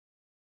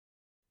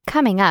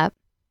coming up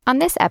on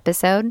this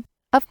episode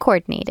of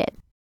Coordinated.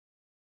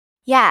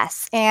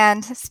 Yes,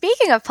 and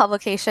speaking of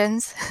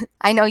publications,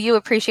 I know you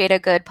appreciate a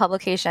good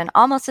publication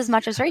almost as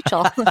much as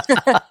Rachel.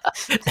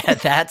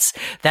 That's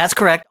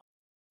correct.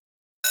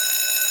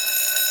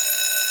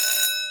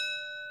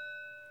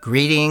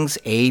 Greetings,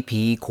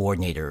 AP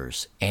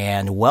coordinators,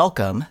 and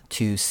welcome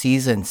to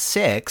Season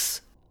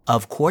 6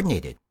 of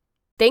Coordinated.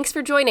 Thanks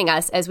for joining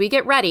us as we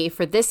get ready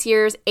for this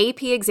year's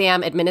AP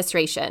exam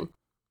administration.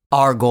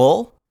 Our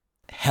goal?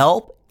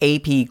 Help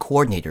AP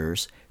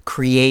coordinators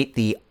create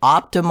the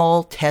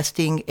optimal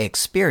testing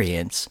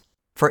experience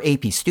for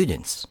AP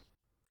students.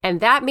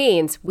 And that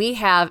means we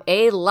have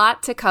a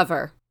lot to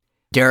cover.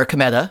 Derek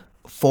Cometa,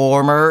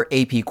 former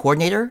AP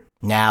coordinator,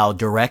 now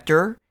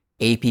director,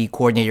 AP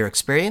coordinator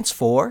experience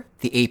for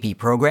the AP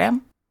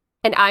program.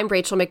 And I'm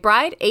Rachel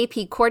McBride,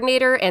 AP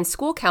coordinator and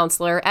school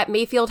counselor at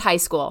Mayfield High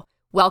School.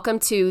 Welcome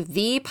to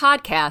the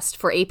podcast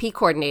for AP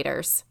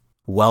coordinators.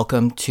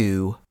 Welcome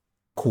to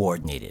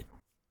Coordinated.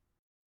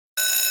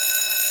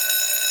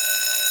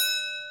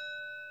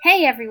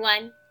 Hey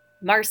everyone,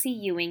 Marcy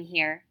Ewing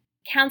here,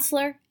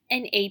 counselor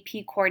and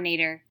AP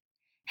coordinator.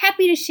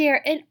 Happy to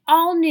share an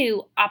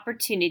all-new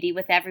opportunity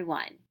with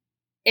everyone.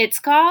 It's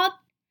called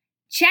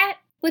Chat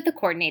with a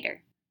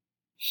Coordinator.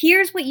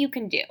 Here's what you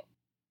can do.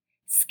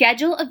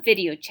 Schedule a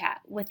video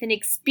chat with an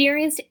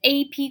experienced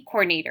AP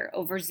coordinator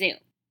over Zoom.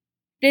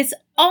 This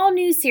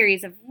all-new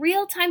series of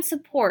real-time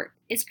support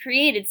is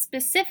created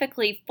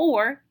specifically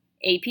for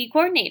AP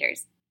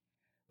coordinators.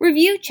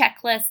 Review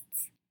checklists,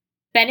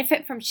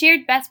 benefit from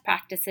shared best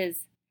practices,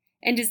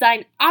 and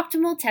design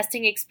optimal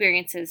testing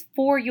experiences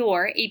for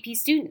your AP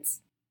students.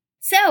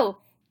 So,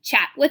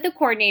 chat with a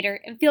coordinator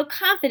and feel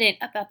confident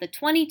about the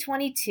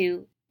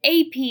 2022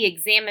 AP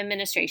exam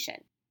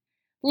administration.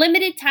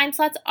 Limited time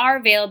slots are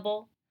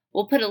available.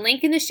 We'll put a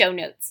link in the show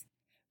notes.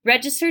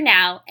 Register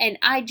now, and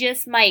I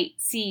just might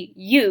see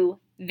you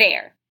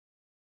there.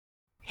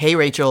 Hey,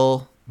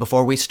 Rachel.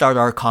 Before we start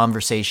our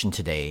conversation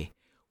today,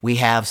 we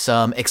have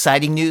some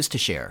exciting news to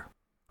share.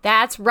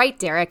 That's right,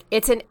 Derek.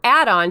 It's an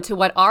add-on to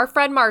what our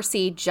friend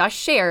Marcy just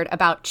shared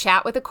about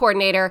Chat with a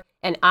Coordinator,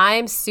 and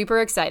I'm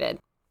super excited.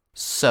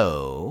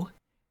 So,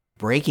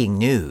 breaking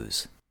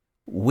news.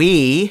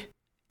 We,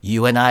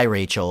 you and I,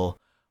 Rachel,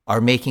 are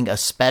making a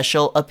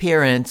special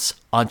appearance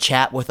on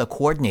Chat with a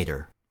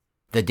Coordinator.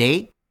 The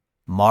date?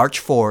 March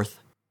 4th,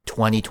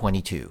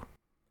 2022.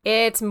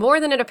 It's more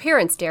than an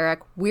appearance, Derek.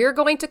 We're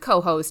going to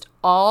co-host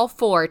all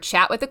 4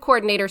 Chat with a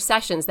Coordinator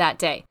sessions that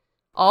day.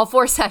 All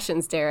 4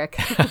 sessions, Derek.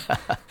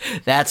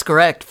 That's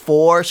correct.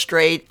 4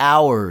 straight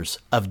hours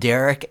of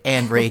Derek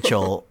and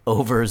Rachel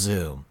over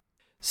Zoom.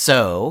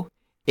 So,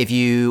 if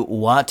you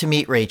want to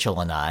meet Rachel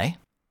and I,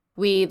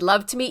 we'd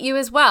love to meet you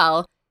as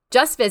well.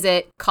 Just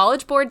visit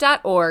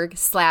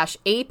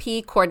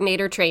collegeboard.org/AP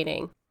coordinator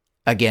training.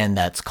 Again,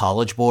 that's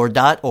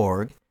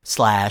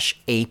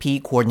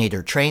collegeboard.org/AP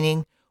coordinator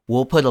training.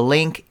 We'll put a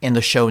link in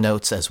the show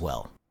notes as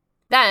well.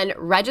 Then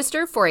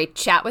register for a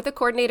Chat with a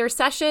Coordinator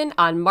session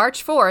on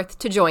March 4th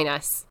to join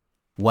us.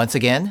 Once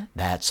again,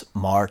 that's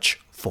March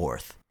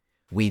 4th.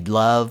 We'd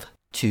love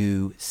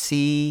to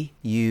see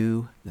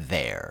you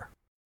there.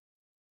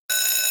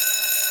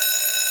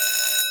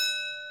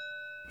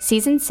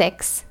 Season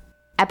 6,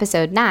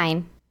 Episode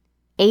 9,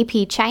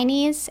 AP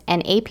Chinese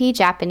and AP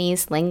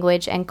Japanese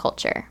Language and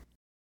Culture.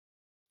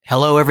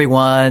 Hello,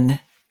 everyone.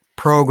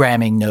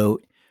 Programming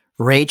note.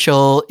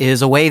 Rachel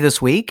is away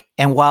this week,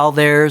 and while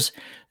there's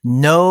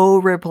no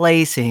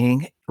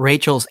replacing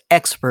Rachel's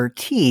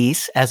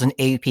expertise as an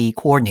AP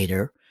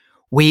coordinator,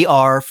 we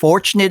are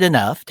fortunate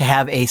enough to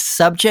have a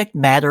subject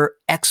matter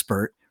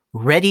expert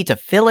ready to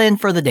fill in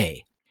for the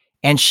day.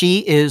 And she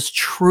is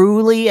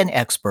truly an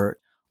expert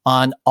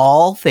on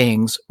all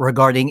things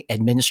regarding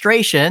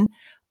administration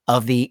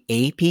of the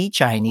AP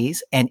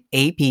Chinese and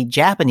AP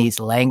Japanese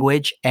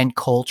language and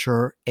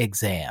culture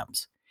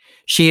exams.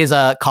 She is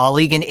a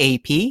colleague in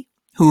AP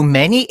who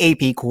many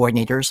AP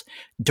coordinators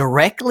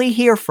directly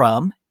hear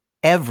from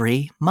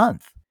every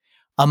month.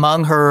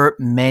 Among her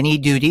many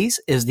duties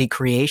is the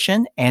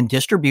creation and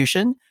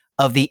distribution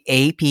of the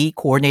AP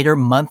Coordinator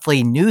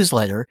Monthly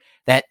newsletter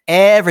that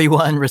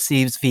everyone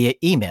receives via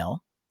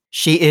email.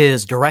 She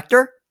is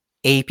Director,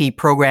 AP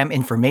Program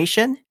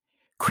Information,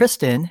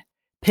 Kristen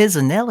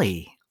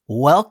Pizzanelli.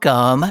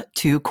 Welcome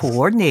to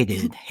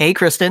Coordinated. Hey,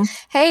 Kristen.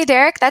 Hey,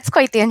 Derek. That's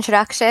quite the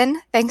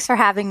introduction. Thanks for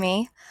having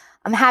me.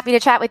 I'm happy to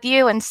chat with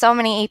you and so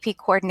many AP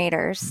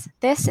coordinators.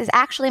 This is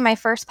actually my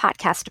first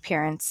podcast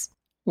appearance.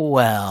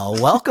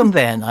 Well, welcome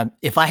then.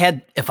 If I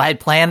had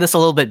planned this a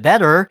little bit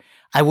better,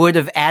 I would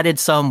have added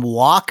some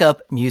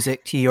walk-up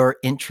music to your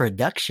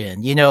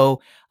introduction. You know,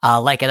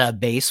 like at a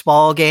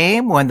baseball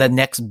game when the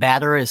next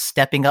batter is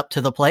stepping up to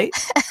the plate.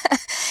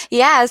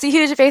 Yeah, as a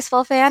huge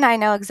baseball fan, I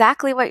know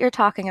exactly what you're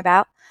talking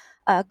about.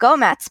 Go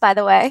Mets, by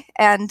the way.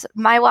 And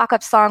my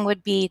walk-up song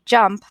would be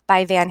Jump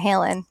by Van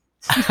Halen.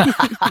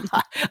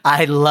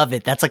 I love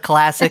it. That's a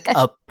classic,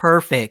 a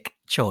perfect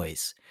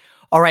choice.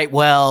 All right.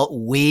 Well,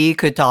 we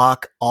could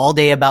talk all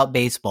day about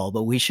baseball,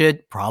 but we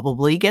should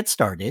probably get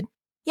started.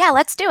 Yeah,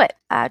 let's do it.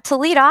 To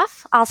lead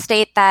off, I'll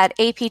state that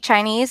AP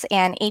Chinese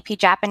and AP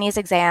Japanese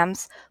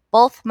exams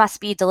both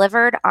must be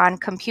delivered on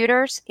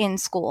computers in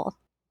school.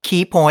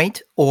 Key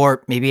point,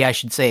 or maybe I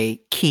should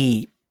say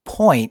key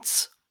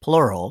points,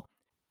 plural,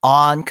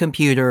 on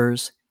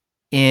computers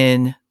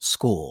in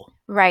school.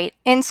 Right,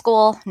 in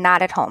school,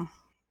 not at home.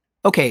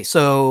 Okay,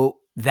 so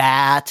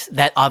that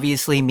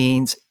obviously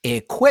means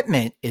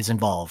equipment is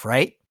involved,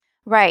 right?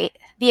 Right.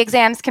 The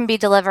exams can be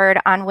delivered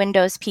on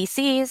Windows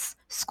PCs,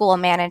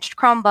 school-managed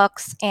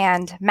Chromebooks,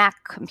 and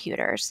Mac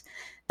computers.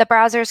 The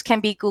browsers can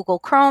be Google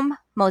Chrome,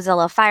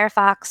 Mozilla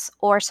Firefox,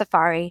 or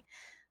Safari.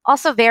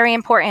 Also very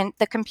important,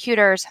 the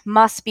computers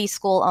must be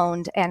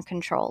school-owned and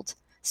controlled.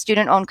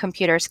 Student-owned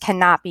computers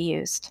cannot be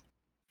used.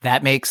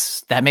 That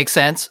makes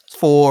sense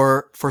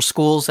for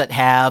schools that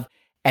have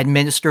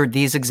administered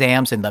these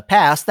exams in the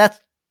past.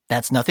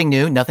 That's nothing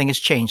new. Nothing has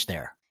changed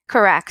there.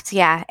 Correct,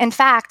 yeah. In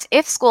fact,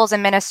 if schools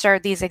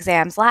administered these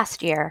exams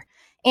last year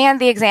and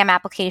the exam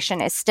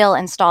application is still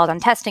installed on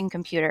testing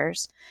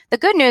computers, the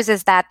good news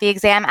is that the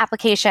exam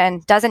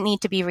application doesn't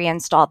need to be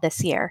reinstalled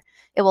this year.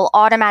 It will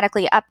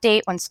automatically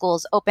update when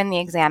schools open the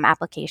exam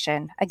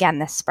application again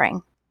this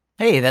spring.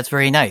 Hey, that's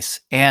very nice.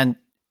 And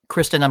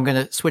Kristen, I'm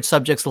going to switch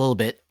subjects a little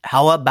bit.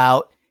 How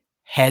about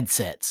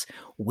headsets?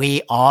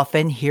 We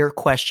often hear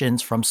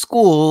questions from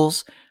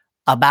schools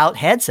about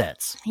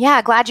headsets.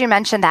 Yeah, glad you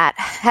mentioned that.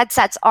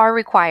 Headsets are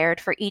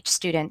required for each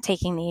student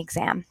taking the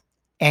exam.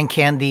 And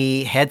can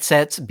the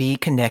headsets be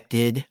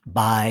connected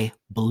by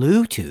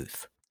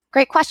Bluetooth?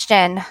 Great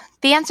question.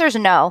 The answer is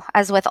no.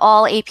 As with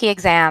all AP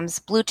exams,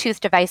 Bluetooth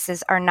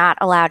devices are not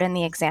allowed in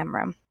the exam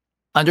room.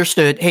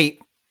 Understood. Hey,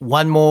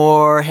 one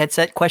more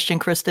headset question,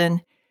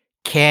 Kristen.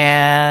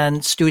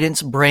 Can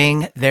students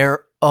bring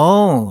their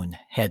own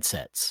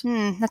headsets?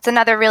 That's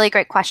another really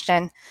great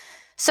question.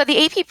 So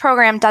the AP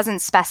program doesn't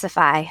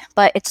specify,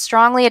 but it's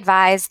strongly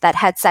advised that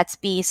headsets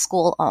be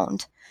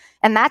school-owned.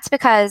 And that's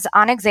because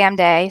on exam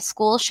day,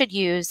 schools should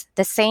use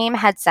the same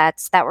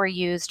headsets that were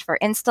used for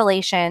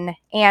installation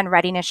and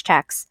readiness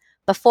checks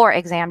before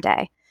exam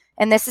day.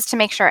 And this is to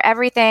make sure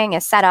everything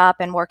is set up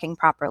and working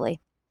properly.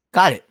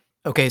 Got it.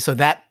 Okay, so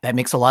that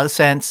makes a lot of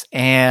sense.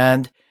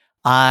 And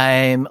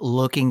I'm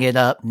looking it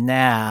up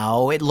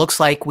now. It looks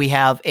like we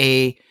have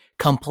a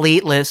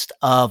complete list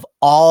of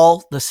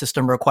all the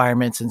system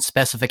requirements and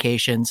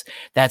specifications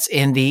that's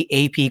in the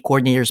AP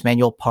Coordinator's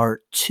Manual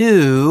Part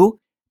 2,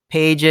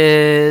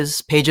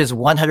 pages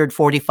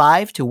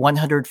 145 to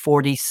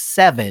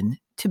 147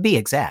 to be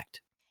exact.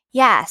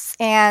 Yes,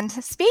 and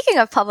speaking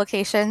of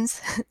publications,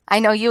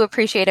 I know you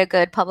appreciate a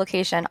good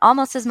publication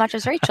almost as much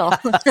as Rachel.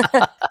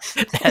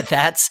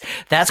 That's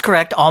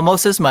correct,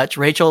 almost as much.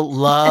 Rachel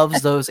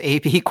loves those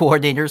AP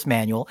Coordinator's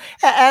Manual,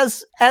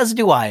 as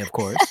do I, of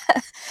course.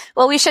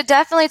 Well, we should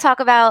definitely talk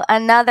about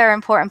another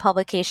important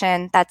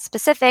publication that's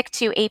specific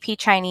to AP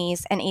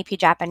Chinese and AP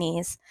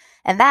Japanese,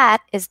 and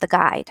that is the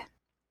guide.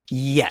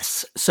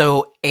 Yes.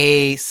 So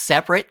a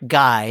separate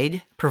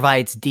guide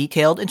provides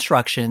detailed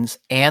instructions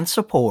and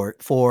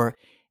support for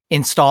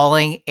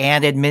installing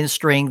and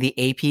administering the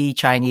AP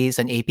Chinese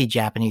and AP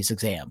Japanese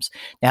exams.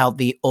 Now,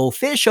 the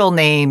official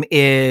name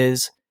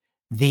is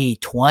the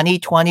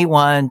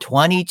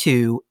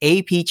 2021-22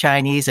 AP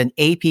Chinese and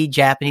AP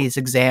Japanese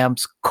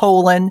exams,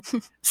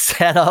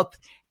 setup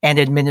and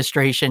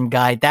administration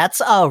guide. That's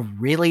a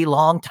really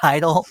long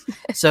title.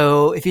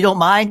 So if you don't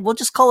mind, we'll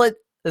just call it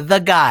the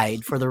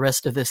guide for the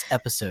rest of this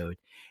episode.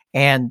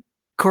 And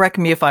correct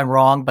me if I'm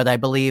wrong, but I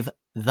believe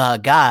the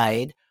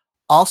guide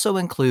also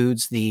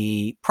includes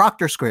the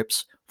proctor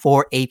scripts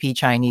for AP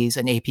Chinese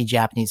and AP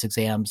Japanese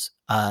exams.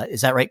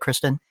 Is that right,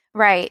 Kristen?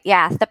 Right,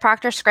 yeah. The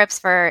proctor scripts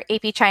for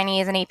AP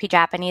Chinese and AP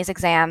Japanese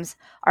exams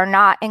are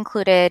not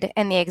included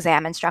in the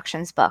exam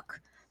instructions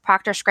book.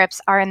 Proctor scripts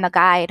are in the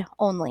guide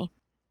only.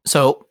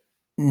 So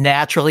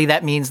naturally,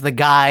 that means the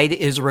guide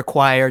is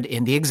required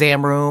in the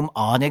exam room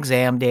on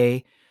exam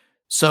day.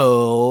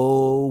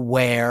 So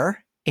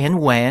where and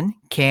when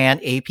can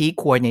AP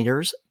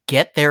coordinators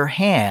get their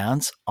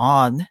hands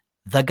on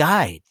the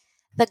guide?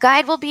 The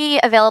guide will be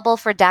available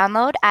for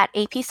download at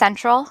AP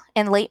Central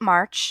in late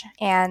March,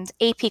 and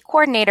AP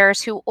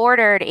coordinators who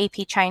ordered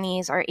AP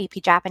Chinese or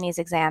AP Japanese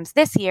exams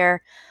this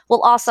year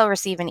will also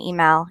receive an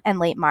email in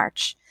late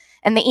March.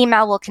 And the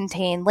email will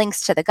contain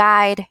links to the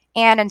guide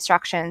and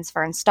instructions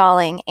for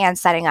installing and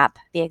setting up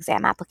the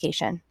exam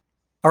application.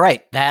 All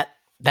right, that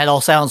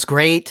all sounds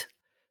great.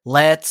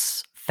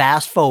 Let's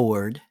fast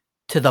forward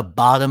to the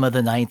bottom of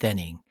the ninth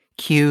inning.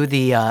 Cue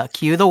the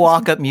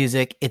walk-up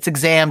music. It's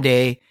exam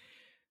day.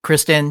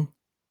 Kristen,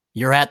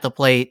 you're at the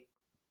plate.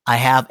 I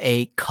have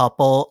a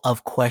couple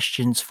of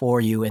questions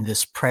for you in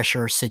this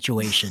pressure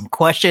situation.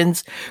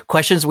 Questions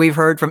we've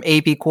heard from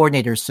AP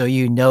coordinators, so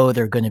you know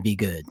they're going to be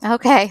good.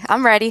 Okay,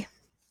 I'm ready.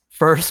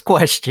 First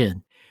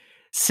question.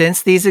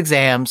 Since these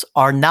exams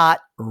are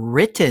not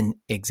written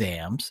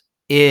exams,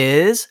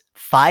 is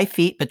 5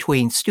 feet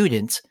between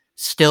students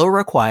still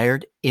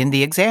required in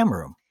the exam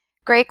room?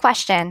 Great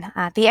question.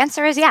 The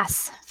answer is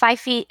yes. 5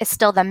 feet is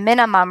still the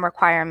minimum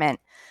requirement,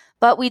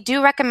 But we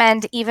do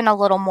recommend even a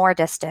little more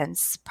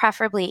distance,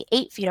 preferably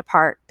 8 feet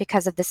apart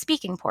because of the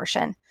speaking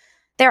portion.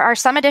 There are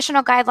some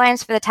additional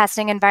guidelines for the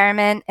testing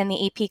environment in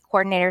the AP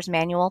Coordinator's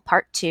Manual,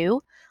 Part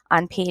 2,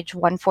 on page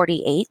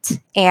 148,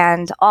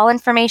 and all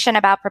information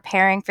about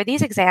preparing for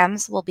these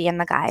exams will be in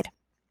the guide.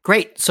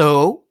 Great.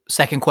 So,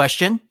 second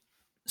question.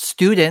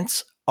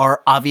 Students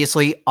are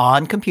obviously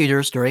on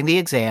computers during the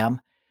exam.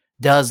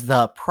 Does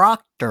the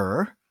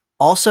proctor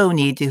also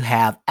need to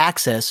have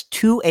access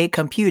to a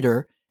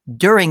computer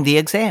during the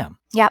exam?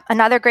 Yep,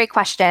 another great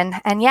question.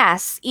 And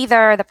yes,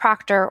 either the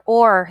proctor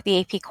or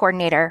the AP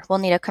coordinator will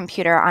need a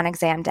computer on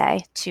exam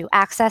day to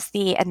access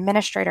the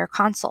administrator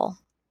console.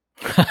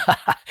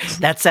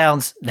 That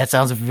sounds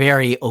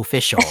very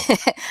official.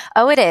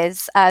 Oh, it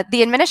is.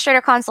 The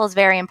administrator console is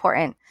very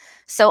important.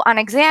 So on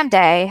exam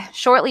day,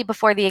 shortly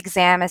before the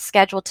exam is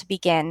scheduled to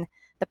begin,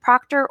 the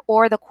proctor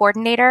or the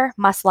coordinator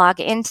must log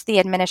into the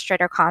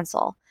administrator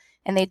console,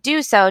 and they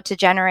do so to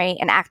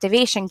generate an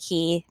activation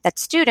key that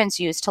students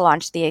use to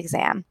launch the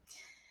exam.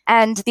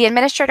 And the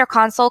administrator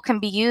console can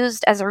be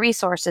used as a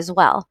resource as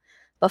well.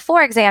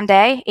 Before exam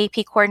day,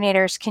 AP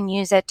coordinators can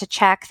use it to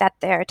check that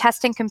their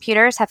testing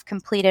computers have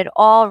completed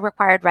all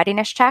required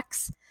readiness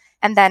checks.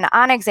 And then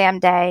on exam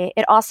day,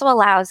 it also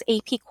allows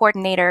AP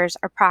coordinators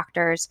or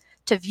proctors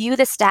to view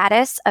the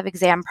status of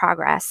exam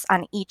progress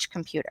on each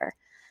computer.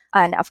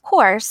 And of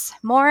course,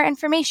 more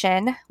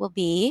information will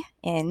be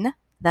in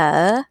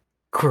the...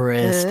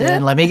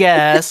 Kristen, let me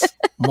guess.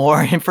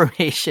 More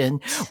information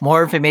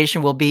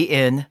will be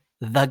in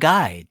the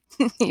guide.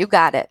 You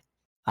got it.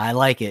 I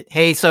like it.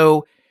 Hey,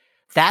 so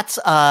that's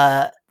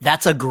a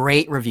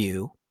great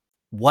review.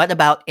 What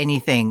about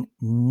anything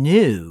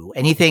new?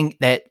 Anything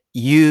that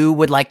you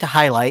would like to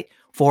highlight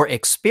for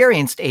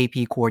experienced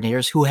AP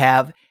coordinators who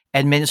have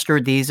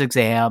administered these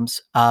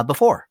exams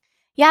before?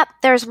 Yep,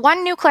 there's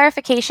one new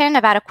clarification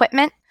about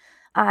equipment.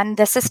 On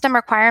the system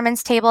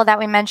requirements table that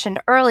we mentioned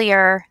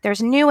earlier,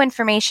 there's new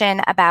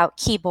information about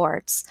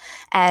keyboards.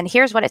 And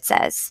here's what it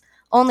says.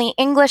 Only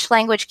English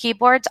language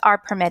keyboards are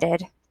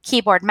permitted.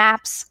 Keyboard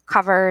maps,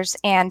 covers,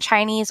 and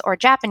Chinese or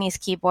Japanese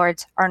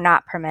keyboards are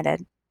not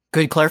permitted.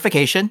 Good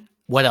clarification.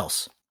 What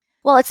else?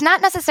 Well, it's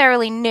not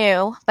necessarily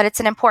new, but it's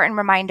an important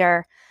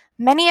reminder.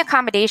 Many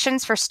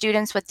accommodations for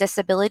students with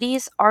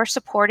disabilities are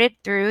supported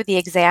through the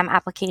exam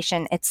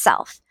application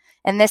itself.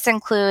 And this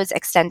includes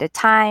extended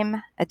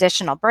time,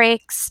 additional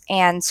breaks,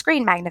 and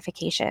screen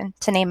magnification,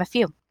 to name a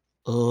few.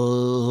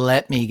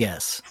 Let me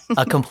guess.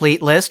 A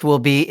complete list will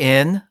be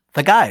in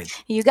the guide.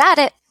 You got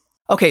it.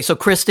 Okay, so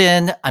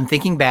Kristen, I'm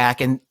thinking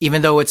back, and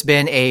even though it's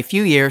been a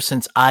few years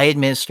since I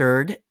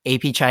administered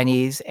AP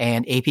Chinese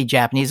and AP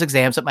Japanese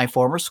exams at my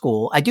former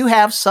school, I do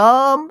have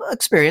some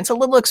experience, a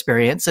little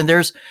experience, and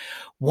there's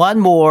one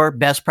more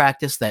best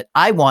practice that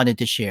I wanted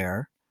to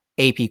share.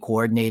 AP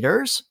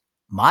coordinators,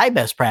 my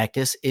best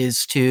practice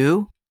is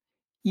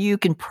you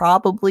can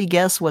probably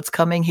guess what's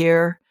coming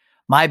here.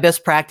 My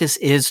best practice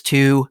is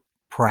to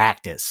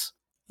practice.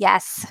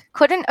 Yes,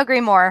 couldn't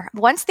agree more.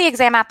 Once the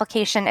exam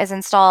application is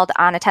installed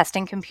on a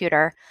testing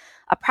computer,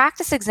 a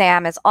practice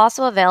exam is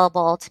also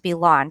available to be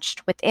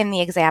launched within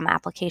the exam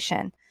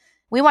application.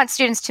 We want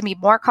students to be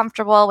more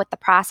comfortable with the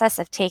process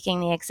of taking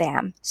the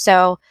exam.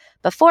 So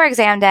before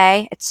exam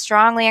day, it's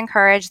strongly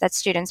encouraged that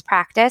students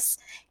practice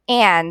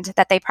and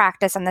that they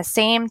practice on the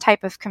same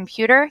type of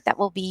computer that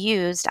will be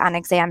used on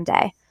exam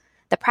day.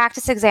 The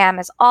practice exam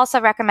is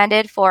also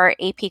recommended for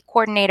AP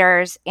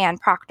coordinators and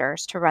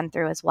proctors to run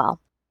through as well.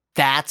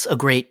 That's a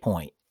great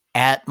point.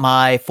 At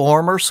my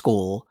former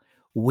school,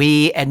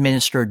 we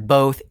administered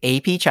both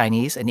AP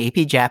Chinese and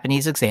AP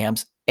Japanese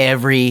exams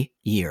every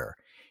year.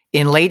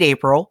 In late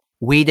April,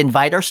 we'd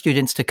invite our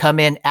students to come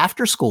in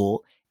after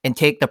school and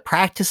take the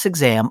practice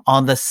exam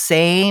on the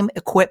same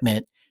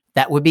equipment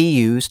that would be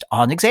used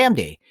on exam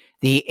day.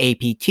 The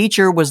AP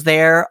teacher was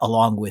there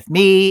along with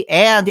me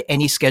and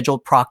any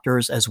scheduled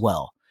proctors as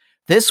well.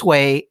 This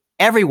way,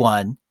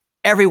 everyone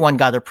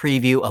got a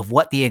preview of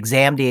what the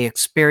exam day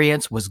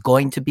experience was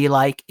going to be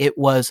like. It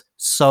was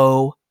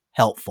so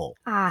helpful.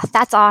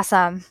 That's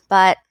awesome.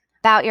 But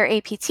about your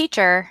AP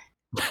teacher.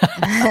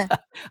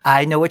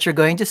 I know what you're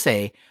going to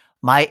say.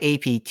 My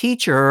AP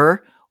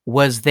teacher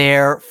was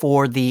there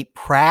for the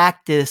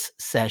practice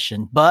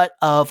session, but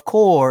of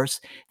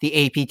course,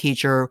 the AP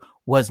teacher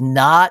was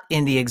not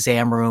in the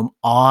exam room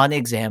on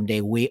exam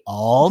day. We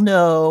all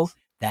know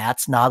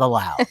that's not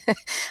allowed.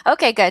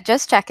 Okay, good.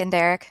 Just checking,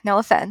 Derek. No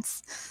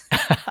offense.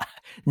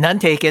 None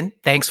taken.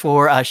 Thanks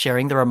for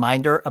sharing the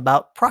reminder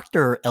about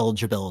proctor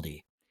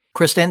eligibility.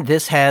 Kristen,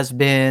 this has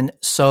been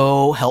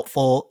so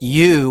helpful.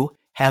 You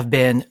have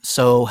been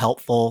so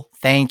helpful.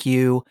 Thank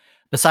you.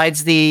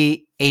 Besides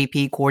the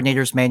AP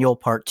Coordinators Manual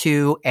Part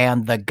 2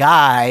 and the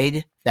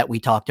guide that we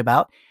talked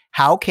about,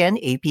 how can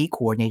AP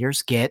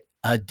coordinators get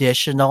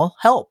additional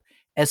help?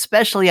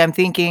 Especially, I'm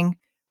thinking,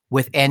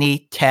 with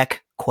any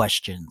tech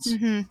questions.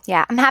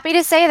 Yeah, I'm happy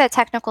to say that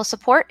technical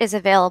support is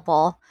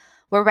available.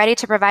 We're ready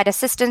to provide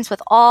assistance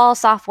with all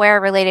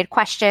software-related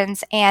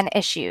questions and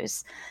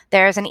issues.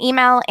 There's an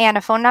email and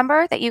a phone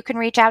number that you can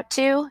reach out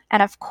to,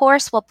 and of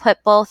course, we'll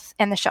put both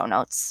in the show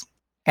notes.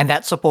 And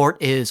that support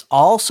is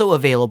also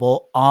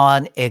available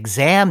on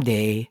exam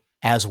day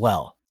as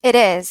well. It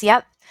is,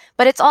 yep.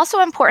 But it's also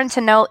important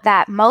to note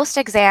that most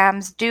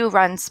exams do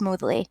run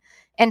smoothly.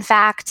 In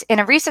fact, in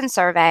a recent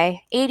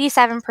survey,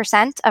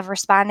 87% of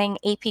responding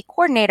AP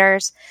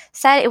coordinators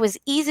said it was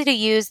easy to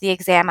use the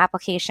exam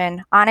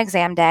application on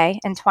exam day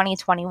in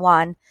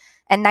 2021,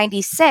 and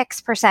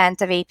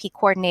 96% of AP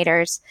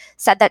coordinators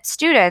said that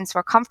students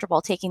were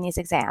comfortable taking these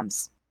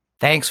exams.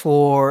 Thanks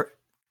for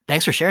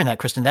sharing that,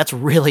 Kristen. That's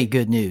really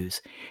good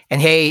news.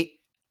 And hey,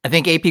 I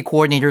think AP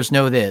coordinators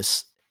know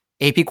this.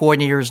 AP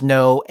coordinators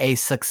know a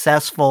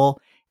successful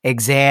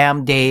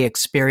exam day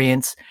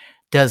experience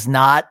does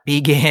not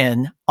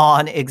begin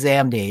on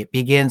exam day. It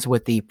begins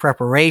with the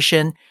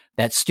preparation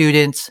that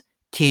students,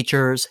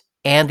 teachers,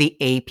 and the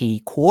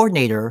AP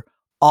coordinator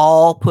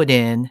all put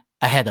in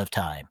ahead of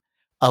time.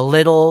 A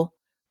little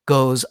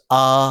goes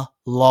a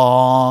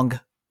long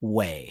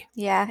way.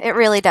 Yeah, it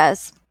really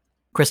does.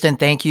 Kristen,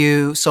 thank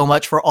you so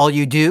much for all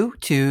you do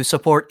to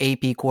support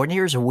AP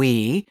coordinators.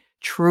 We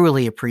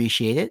truly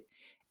appreciate it.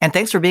 And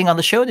thanks for being on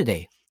the show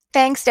today.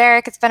 Thanks,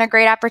 Derek. It's been a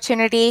great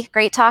opportunity.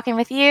 Great talking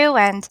with you.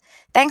 And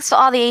thanks to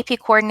all the AP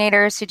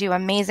coordinators who do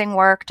amazing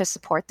work to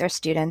support their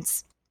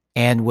students.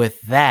 And with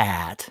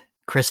that,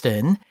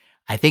 Kristen,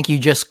 I think you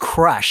just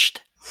crushed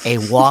a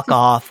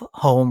walk-off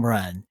home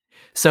run.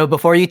 So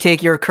before you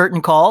take your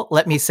curtain call,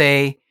 let me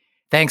say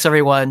thanks,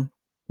 everyone.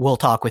 We'll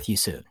talk with you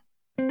soon.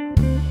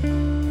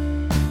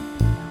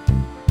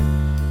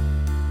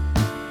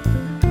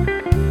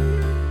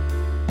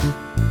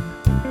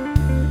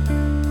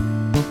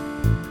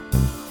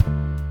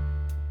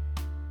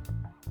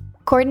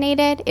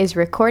 Coordinated is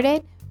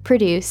recorded,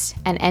 produced,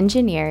 and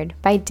engineered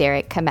by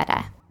Derek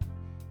Cometa.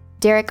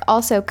 Derek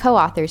also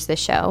co-authors the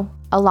show,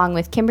 along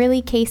with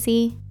Kimberly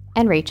Casey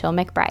and Rachel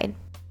McBride.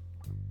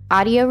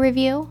 Audio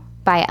review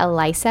by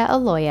Elisa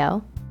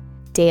Aloyo,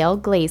 Dale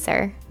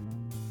Glazer,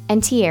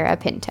 and Tierra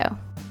Pinto.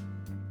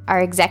 Our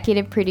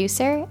executive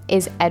producer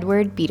is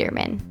Edward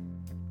Biederman.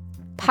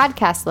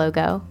 Podcast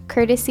logo,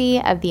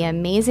 courtesy of the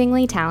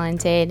amazingly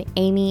talented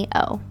Amy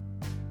O.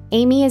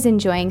 Amy is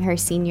enjoying her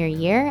senior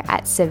year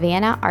at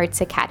Savannah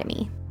Arts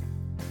Academy.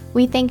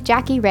 We thank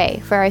Jackie Ray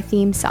for our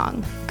theme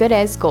song, Good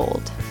as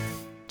Gold.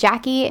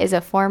 Jackie is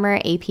a former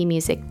AP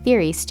Music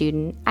Theory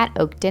student at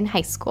Oakton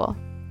High School.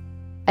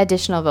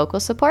 Additional vocal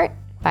support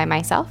by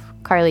myself,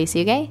 Carly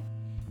Suge,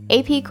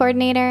 AP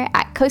Coordinator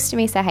at Costa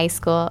Mesa High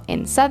School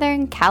in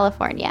Southern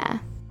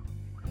California.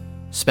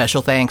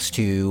 Special thanks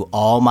to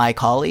all my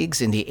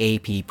colleagues in the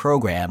AP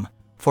program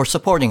for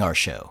supporting our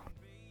show.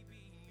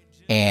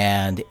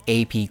 And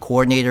AP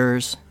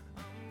coordinators,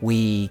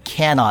 we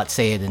cannot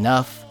say it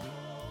enough.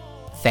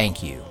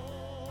 Thank you.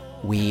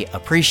 We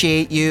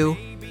appreciate you.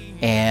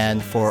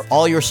 And for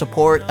all your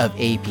support of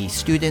AP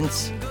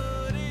students,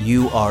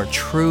 you are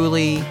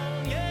truly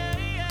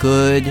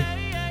good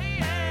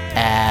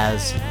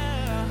as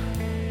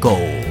gold.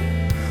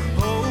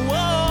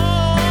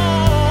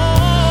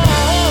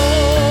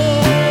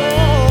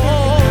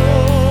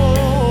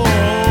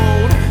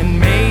 And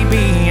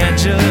maybe I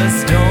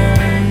just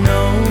don't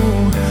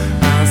know.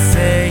 I'll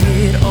say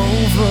it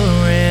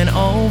over and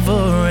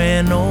over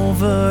and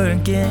over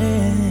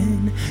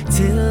again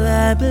till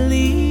I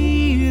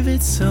believe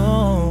it's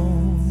so.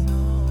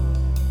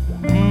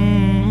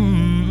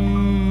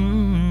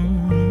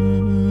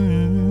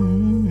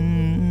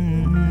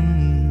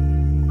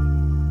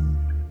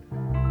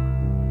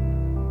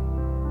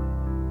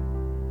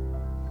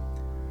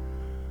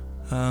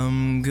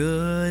 I'm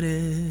good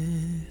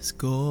as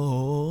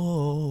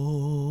gold.